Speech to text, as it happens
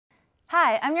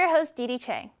Hi, I'm your host, Dee Dee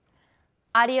Chang.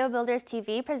 Audio Builders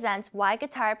TV presents Why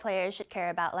Guitar Players Should Care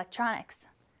About Electronics.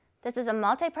 This is a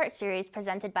multi-part series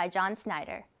presented by John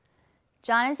Snyder.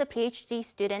 John is a PhD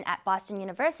student at Boston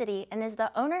University and is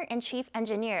the owner and chief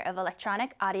engineer of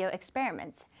Electronic Audio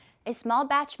Experiments, a small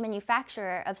batch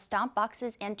manufacturer of stomp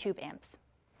boxes and tube amps.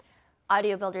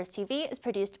 Audio Builders TV is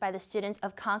produced by the students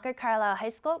of Concord Carlisle High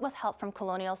School with help from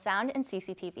Colonial Sound and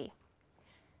CCTV.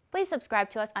 Please subscribe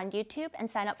to us on YouTube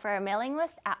and sign up for our mailing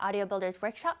list at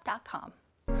audiobuildersworkshop.com.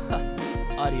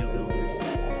 Audio Builders.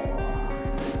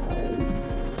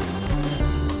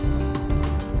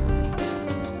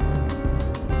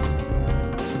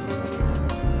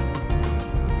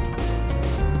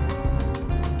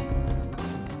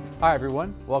 Hi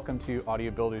everyone, welcome to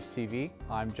Audio Builders TV.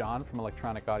 I'm John from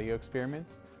Electronic Audio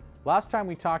Experiments. Last time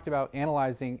we talked about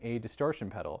analyzing a distortion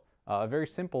pedal, a very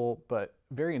simple but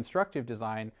very instructive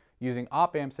design using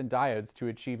op amps and diodes to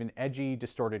achieve an edgy,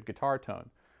 distorted guitar tone.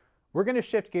 We're going to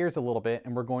shift gears a little bit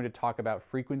and we're going to talk about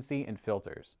frequency and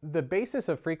filters. The basis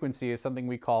of frequency is something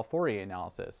we call Fourier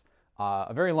analysis.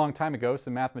 A very long time ago,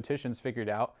 some mathematicians figured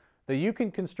out that you can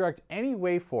construct any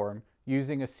waveform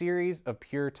using a series of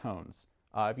pure tones.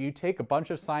 If you take a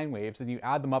bunch of sine waves and you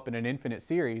add them up in an infinite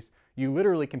series, you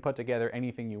literally can put together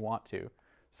anything you want to.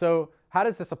 So how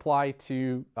does this apply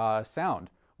to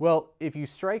sound? Well, if you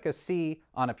strike a C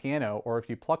on a piano or if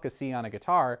you pluck a C on a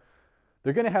guitar,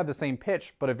 they're going to have the same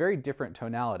pitch but a very different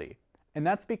tonality. And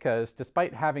that's because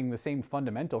despite having the same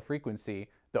fundamental frequency,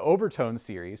 the overtone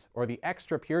series or the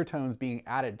extra pure tones being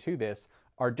added to this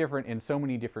are different in so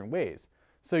many different ways.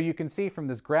 So you can see from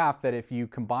this graph that if you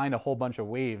combine a whole bunch of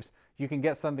waves, you can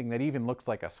get something that even looks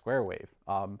like a square wave.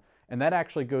 And that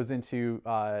actually goes into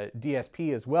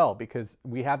DSP as well, because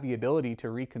we have the ability to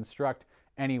reconstruct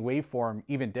any waveform,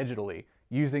 even digitally,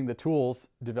 using the tools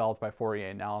developed by Fourier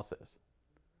analysis.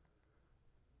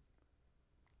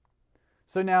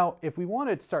 So now, if we want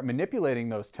to start manipulating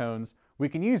those tones, we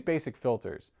can use basic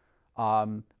filters. I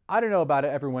don't know about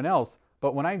everyone else,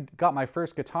 but when I got my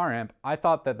first guitar amp, I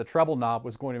thought that the treble knob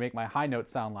was going to make my high note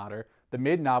sound louder, the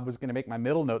mid knob was going to make my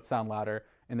middle note sound louder,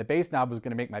 and the bass knob was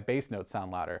going to make my bass note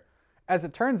sound louder. As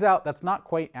it turns out, that's not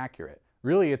quite accurate.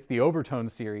 Really, it's the overtone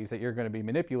series that you're going to be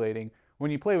manipulating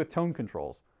when you play with tone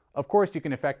controls. Of course, you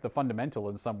can affect the fundamental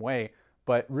in some way,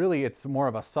 but really it's more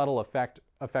of a subtle effect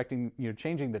affecting,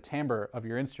 changing the timbre of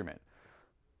your instrument.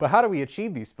 But how do we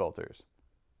achieve these filters?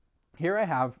 Here I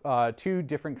have two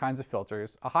different kinds of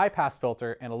filters, a high-pass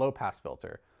filter and a low-pass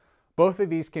filter. Both of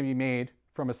these can be made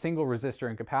from a single resistor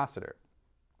and capacitor.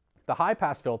 The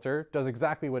high-pass filter does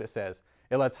exactly what it says.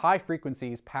 It lets high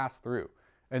frequencies pass through,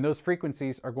 and those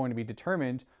frequencies are going to be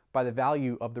determined by the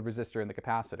value of the resistor and the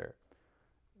capacitor.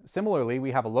 Similarly,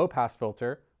 we have a low-pass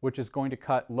filter, which is going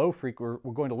to we're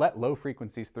going to let low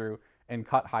frequencies through and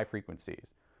cut high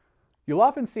frequencies. You'll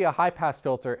often see a high-pass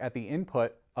filter at the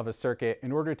input of a circuit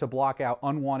in order to block out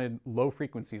unwanted low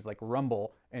frequencies like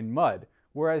rumble and mud,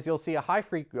 whereas you'll see a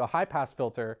high-pass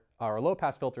filter or a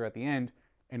low-pass filter at the end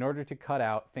in order to cut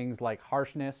out things like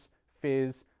harshness,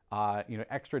 fizz,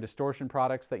 extra distortion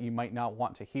products that you might not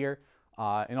want to hear,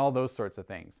 and all those sorts of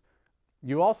things.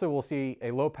 You also will see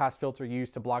a low-pass filter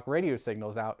used to block radio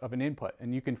signals out of an input,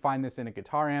 and you can find this in a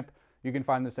guitar amp, you can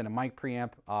find this in a mic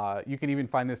preamp, you can even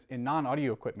find this in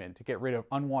non-audio equipment to get rid of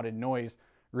unwanted noise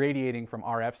radiating from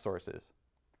RF sources.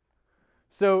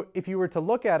 So if you were to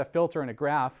look at a filter in a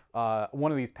graph,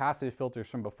 one of these passive filters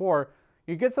from before,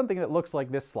 you get something that looks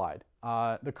like this slide.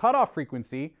 The cutoff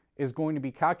frequency is going to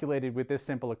be calculated with this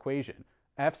simple equation.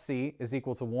 Fc is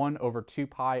equal to 1 over 2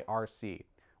 pi Rc,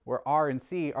 where R and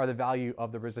C are the value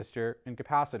of the resistor and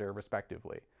capacitor,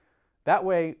 respectively. That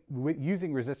way,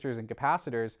 using resistors and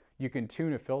capacitors, you can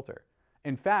tune a filter.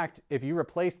 In fact, if you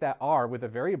replace that R with a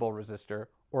variable resistor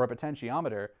or a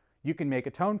potentiometer, you can make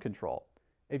a tone control.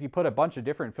 If you put a bunch of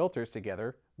different filters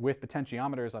together with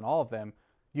potentiometers on all of them,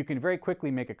 you can very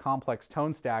quickly make a complex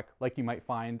tone stack like you might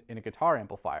find in a guitar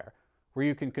amplifier, where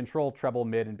you can control treble,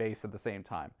 mid, and bass at the same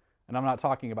time. And I'm not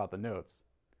talking about the notes.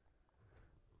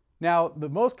 Now, the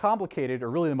most complicated,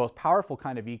 or really the most powerful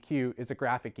kind of EQ is a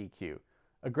graphic EQ.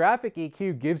 A graphic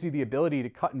EQ gives you the ability to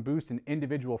cut and boost an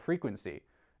individual frequency.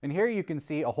 And here you can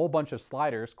see a whole bunch of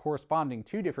sliders corresponding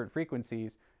to different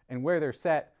frequencies and where they're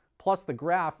set, plus the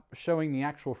graph showing the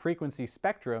actual frequency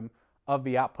spectrum of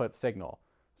the output signal.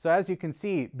 So as you can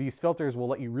see, these filters will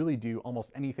let you really do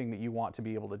almost anything that you want to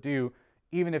be able to do.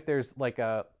 Even if there's like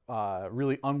a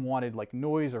really unwanted like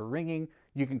noise or ringing,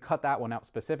 you can cut that one out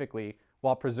specifically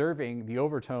while preserving the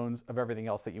overtones of everything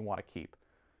else that you want to keep.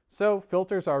 So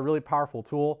filters are a really powerful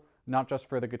tool, not just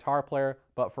for the guitar player,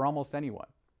 but for almost anyone.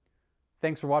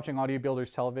 Thanks for watching Audio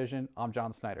Builders Television. I'm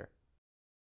John Snyder.